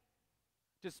can't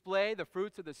display the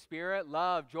fruits of the Spirit,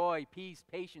 love, joy, peace,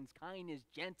 patience, kindness,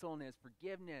 gentleness,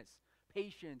 forgiveness,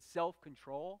 patience,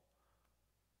 self-control,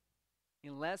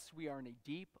 unless we are in a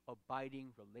deep, abiding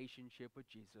relationship with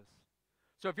Jesus.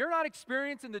 So if you're not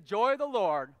experiencing the joy of the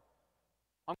Lord,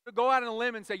 I'm going to go out on a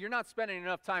limb and say you're not spending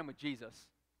enough time with Jesus.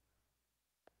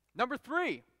 Number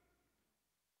 3,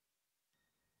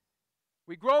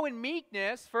 we grow in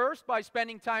meekness, first by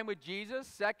spending time with Jesus,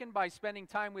 second by spending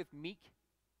time with meek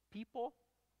people,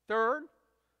 third,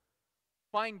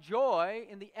 find joy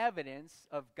in the evidence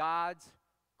of God's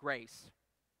grace.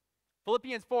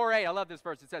 Philippians 4:8, I love this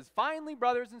verse. It says, finally,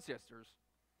 brothers and sisters,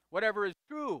 whatever is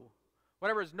true,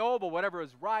 whatever is noble, whatever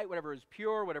is right, whatever is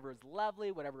pure, whatever is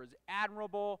lovely, whatever is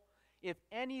admirable, if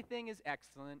anything is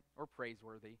excellent or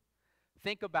praiseworthy,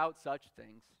 think about such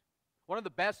things. One of the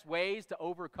best ways to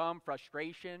overcome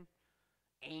frustration,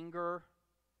 anger,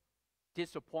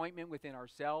 disappointment within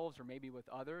ourselves or maybe with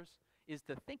others is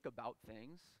to think about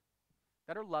things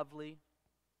that are lovely,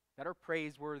 that are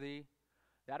praiseworthy,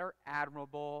 that are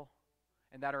admirable,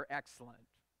 and that are excellent,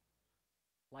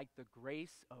 like the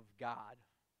grace of God,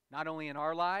 not only in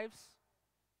our lives,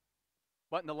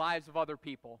 but in the lives of other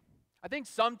people. I think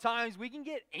sometimes we can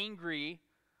get angry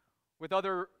with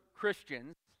other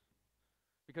Christians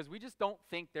because we just don't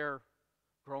think they're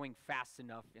growing fast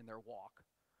enough in their walk.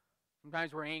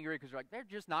 Sometimes we're angry because we're like, they're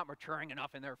just not maturing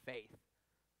enough in their faith.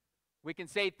 We can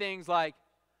say things like,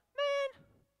 man,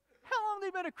 long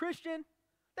they've been a Christian,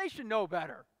 they should know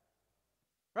better.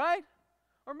 Right?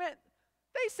 Or man,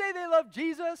 they say they love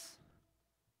Jesus.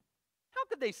 How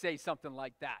could they say something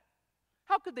like that?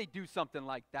 How could they do something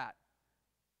like that?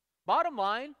 Bottom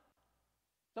line,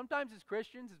 sometimes as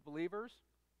Christians, as believers,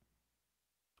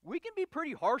 we can be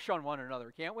pretty harsh on one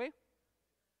another, can't we?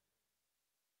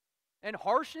 And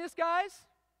harshness, guys,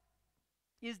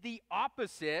 is the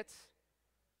opposite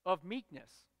of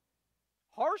meekness.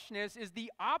 Harshness is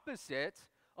the opposite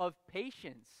of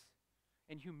patience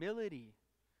and humility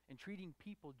and treating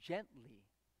people gently.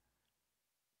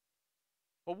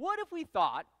 But what if we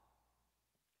thought,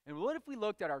 and what if we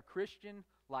looked at our Christian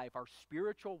life, our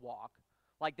spiritual walk,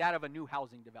 like that of a new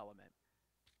housing development?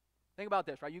 Think about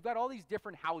this, right? You've got all these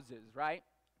different houses, right?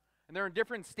 And they're in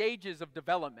different stages of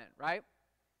development, right?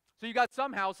 So you got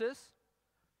some houses,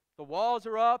 the walls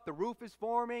are up, the roof is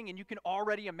forming, and you can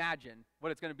already imagine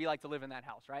what it's going to be like to live in that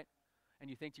house, right? And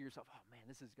you think to yourself, oh man,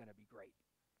 this is going to be great.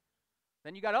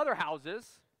 Then you got other houses,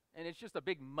 and it's just a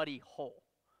big muddy hole.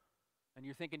 And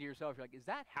you're thinking to yourself, you're like, is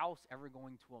that house ever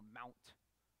going to amount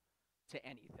to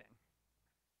anything?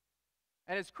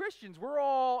 And as Christians, we're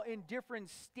all in different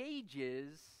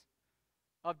stages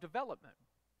of development.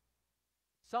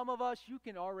 Some of us, you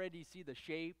can already see the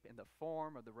shape and the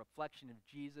form of the reflection of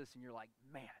Jesus, and you're like,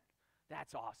 man,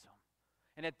 that's awesome.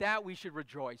 And at that, we should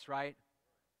rejoice, right?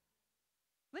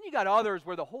 Then you got others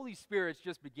where the Holy Spirit's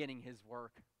just beginning his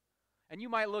work. And you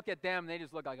might look at them, and they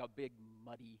just look like a big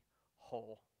muddy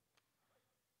hole.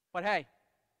 But hey,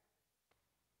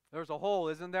 there's a hole,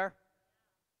 isn't there?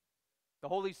 The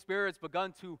Holy Spirit's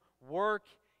begun to work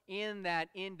in that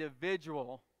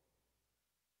individual.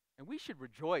 And we should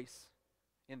rejoice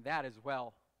in that as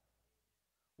well.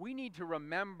 We need to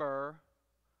remember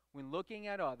when looking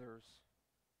at others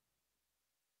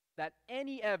that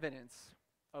any evidence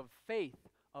of faith,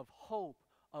 of hope,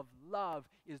 of love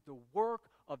is the work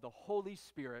of the Holy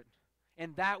Spirit,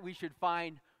 and that we should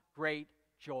find great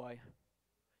joy.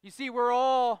 You see, we're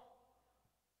all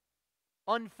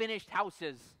unfinished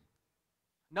houses.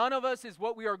 None of us is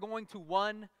what we are going to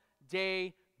one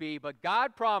day be, but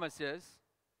God promises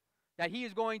that he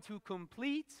is going to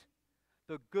complete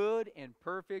the good and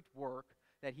perfect work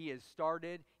that he has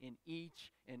started in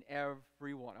each and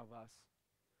every one of us.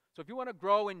 So if you want to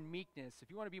grow in meekness,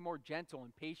 if you want to be more gentle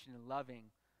and patient and loving,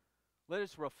 let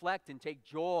us reflect and take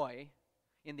joy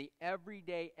in the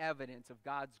everyday evidence of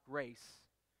God's grace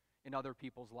in other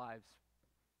people's lives.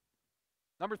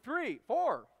 Number 4.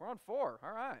 We're on 4.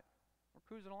 All right. We're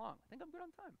cruising along. I think I'm good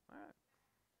on time. All right.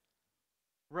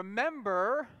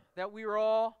 Remember that we are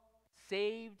all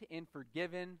saved and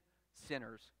forgiven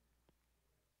sinners.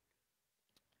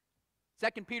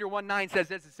 2 Peter 1:9 says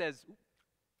this. It says,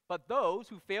 but those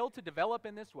who fail to develop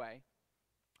in this way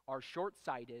are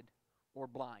short-sighted or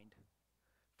blind,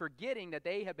 forgetting that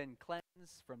they have been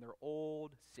cleansed from their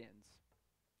old sins.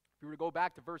 If we were to go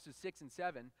back to verses 6 and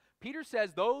 7, Peter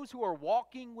says those who are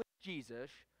walking with Jesus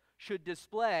should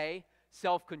display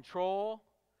self-control,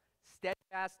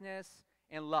 steadfastness,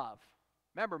 and love.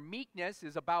 Remember, meekness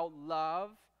is about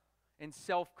love and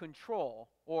self-control,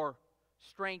 or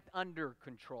strength under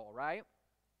control, right?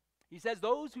 He says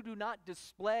those who do not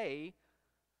display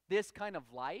this kind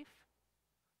of life,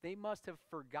 they must have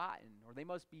forgotten, or they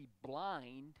must be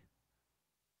blind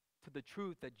to the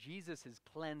truth that Jesus has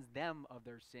cleansed them of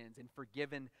their sins and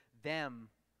forgiven them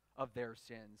of their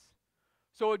sins.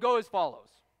 So it would go as follows.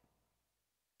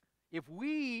 If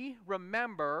we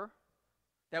remember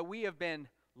that we have been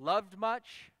loved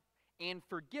much and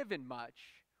forgiven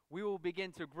much, we will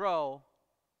begin to grow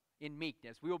in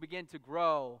meekness. We will begin to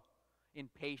grow in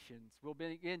patience. We'll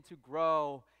begin to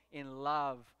grow in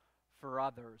love for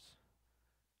others.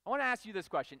 I want to ask you this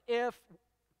question. If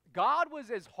God was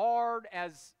as hard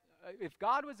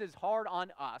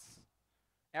on us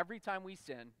every time we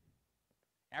sin,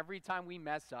 every time we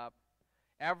mess up,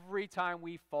 every time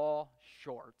we fall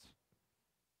short,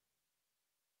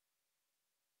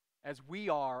 as we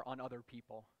are on other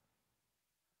people,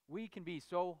 we can be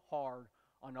so hard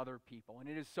on other people. And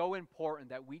it is so important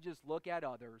that we just look at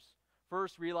others,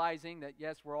 first realizing that,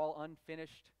 yes, we're all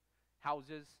unfinished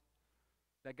houses,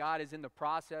 that God is in the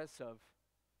process of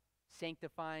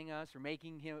sanctifying us or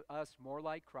making us more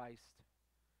like Christ.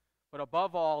 But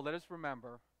above all, let us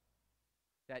remember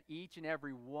that each and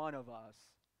every one of us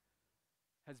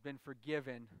has been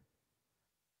forgiven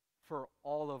for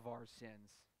all of our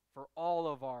sins, for all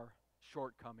of our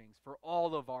shortcomings, for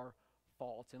all of our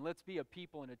faults. And let's be a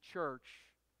people in a church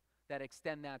that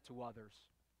extend that to others.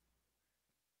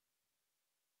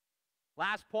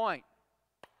 Last point.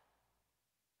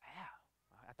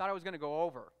 Yeah, I thought I was going to go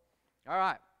over. All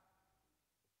right.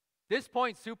 This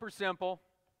point's super simple,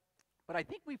 but I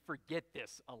think we forget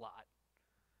this a lot.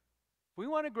 If we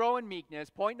want to grow in meekness,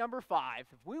 point number 5,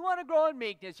 if we want to grow in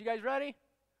meekness, you guys ready?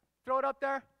 Throw it up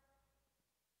there.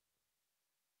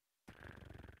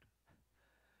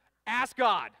 Ask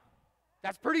God.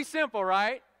 That's pretty simple,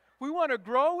 right? If we want to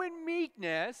grow in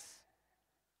meekness,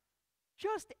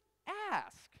 just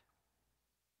ask.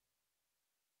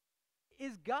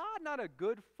 Is God not a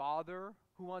good father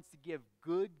who wants to give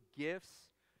good gifts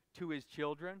to his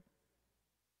children?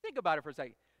 Think about it for a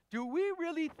second. Do we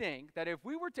really think that if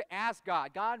we were to ask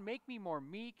God, God, make me more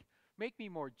meek, make me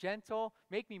more gentle,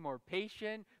 make me more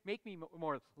patient, make me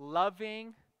more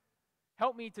loving,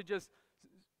 help me to just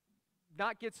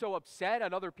not get so upset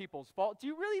at other people's fault, do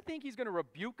you really think he's going to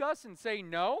rebuke us and say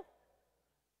no?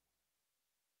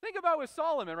 Think about with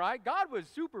Solomon, right? God was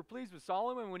super pleased with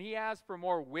Solomon when he asked for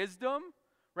more wisdom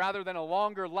rather than a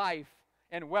longer life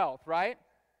and wealth, right?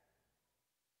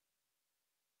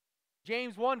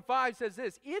 James 1:5 says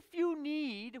this, if you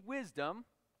need wisdom,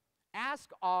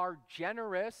 ask our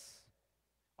generous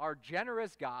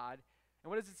God.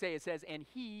 And what does it say? It says, and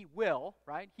he will,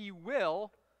 right? He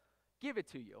will give it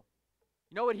to you.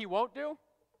 You know what he won't do?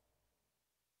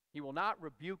 He will not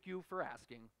rebuke you for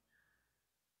asking.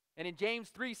 And in James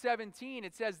 3:17,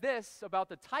 it says this about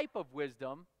the type of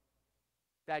wisdom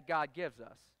that God gives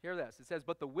us. Hear this. It says,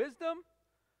 but the wisdom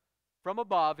from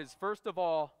above is first of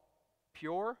all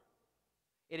pure.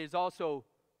 It is also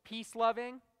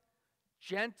peace-loving,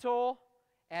 gentle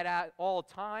at all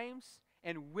times,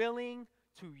 and willing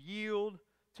to yield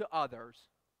to others.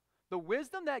 The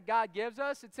wisdom that God gives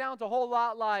us, it sounds a whole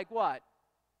lot like what?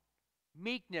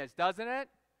 Meekness, doesn't it?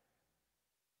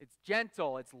 It's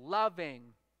gentle, it's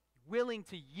loving, willing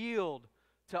to yield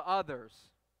to others.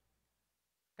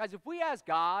 Guys, if we ask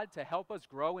God to help us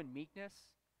grow in meekness,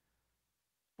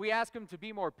 if we ask him to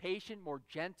be more patient, more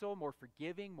gentle, more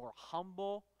forgiving, more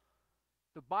humble,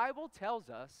 the Bible tells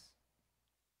us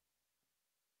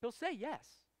he'll say yes.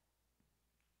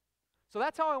 So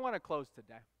that's how I want to close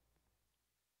today.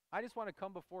 I just want to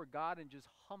come before God and just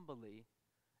humbly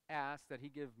ask that he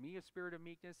give me a spirit of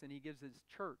meekness and he gives his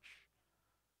church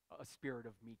a spirit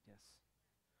of meekness.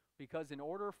 Because in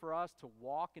order for us to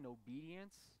walk in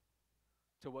obedience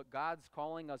to what God's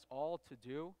calling us all to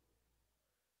do,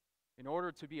 in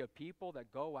order to be a people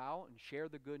that go out and share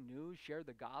the good news, share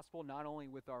the gospel, not only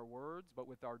with our words, but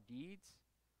with our deeds,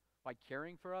 by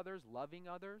caring for others, loving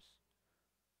others,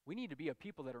 we need to be a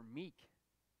people that are meek.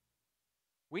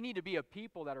 We need to be a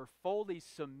people that are fully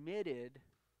submitted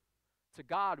to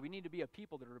God. We need to be a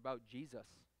people that are about Jesus,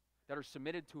 that are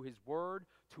submitted to his word,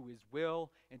 to his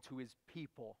will, and to his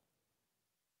people.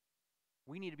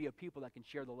 We need to be a people that can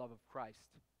share the love of Christ.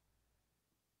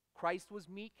 Christ was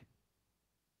meek,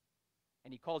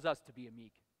 and he calls us to be a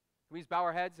meek. Can we just bow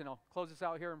our heads and I'll close us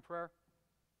out here in prayer?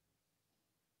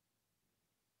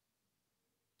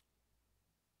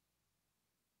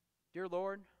 Dear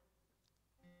Lord,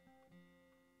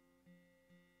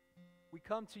 we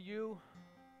come to you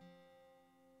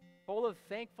full of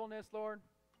thankfulness, Lord,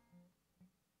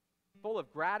 full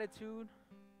of gratitude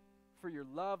for your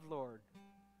love, Lord,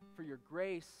 for your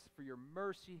grace, for your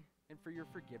mercy, and for your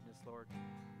forgiveness, Lord.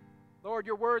 Lord,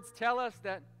 your words tell us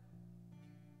that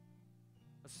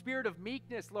a spirit of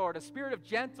meekness, Lord, a spirit of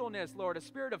gentleness, Lord, a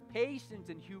spirit of patience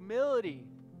and humility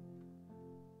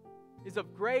is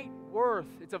of great worth.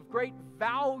 It's of great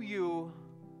value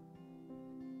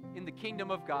in the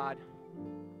kingdom of God.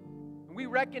 And we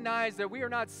recognize that we are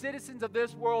not citizens of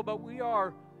this world, but we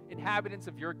are inhabitants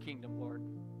of your kingdom, Lord.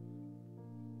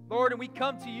 Lord, and we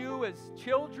come to you as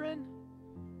children,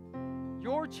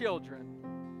 your children,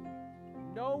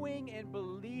 knowing and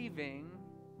believing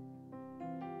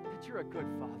that you're a good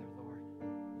Father, Lord.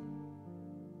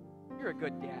 You're a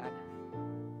good Dad.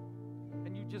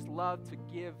 And you just love to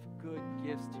give good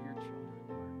gifts to your children,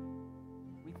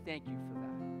 Lord. We thank you for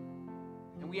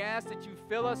that. And we ask that you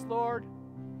fill us, Lord.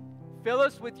 Fill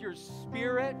us with your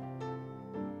Spirit.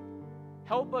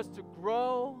 Help us to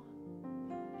grow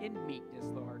in meekness,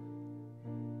 Lord.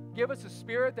 Give us a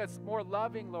spirit that's more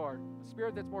loving, Lord. A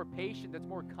spirit that's more patient, that's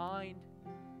more kind,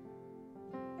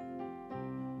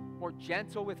 more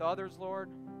gentle with others, Lord.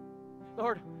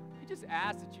 Lord, we just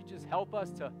ask that you just help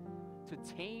us to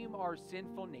tame our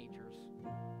sinful natures,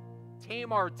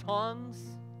 tame our tongues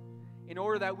in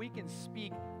order that we can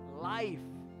speak life,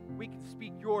 we can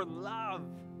speak your love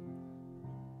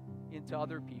into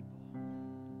other people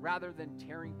rather than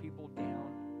tearing people down.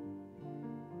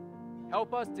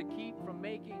 Help us to keep from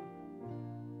making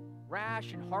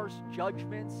rash and harsh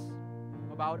judgments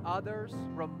about others,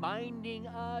 reminding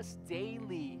us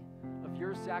daily of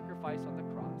your sacrifice on the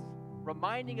cross.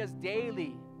 reminding us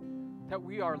daily that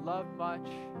we are loved much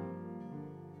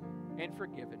and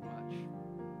forgiven much.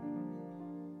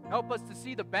 Help us to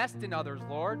see the best in others,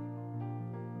 Lord.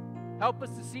 Help us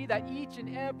to see that each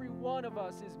and every one of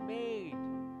us is made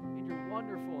in your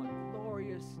wonderful and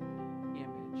glorious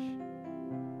image.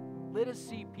 Let us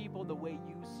see people the way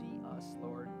you see us,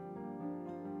 Lord.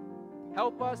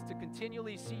 Help us to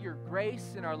continually see your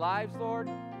grace in our lives, Lord.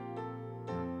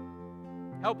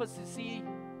 Help us to see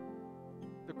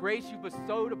the grace you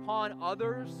bestowed upon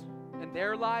others in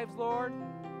their lives, Lord.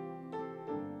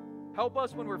 Help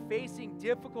us when we're facing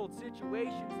difficult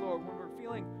situations, Lord, when we're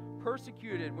feeling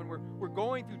persecuted, when we're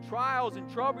going through trials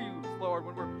and troubles, Lord,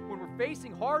 when we're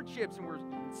facing hardships and we're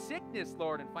in sickness,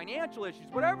 Lord, and financial issues,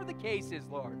 whatever the case is,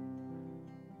 Lord.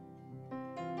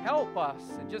 Help us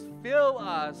and just fill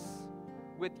us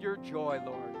with your joy,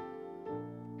 Lord.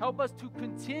 Help us to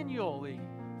continually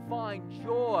find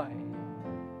joy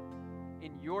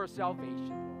in your salvation,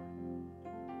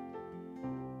 Lord.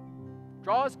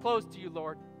 Draw us close to you,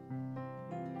 Lord.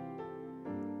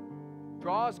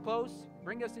 Draw us close.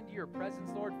 Bring us into your presence,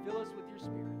 Lord. Fill us with your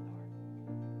Spirit,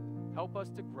 Lord. Help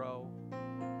us to grow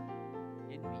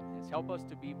in meekness. Help us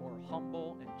to be more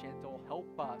humble and gentle.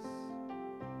 Help us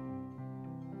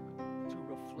to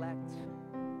reflect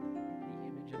the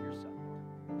image of your Son, Lord.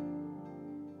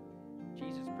 In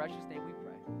Jesus' precious name we pray.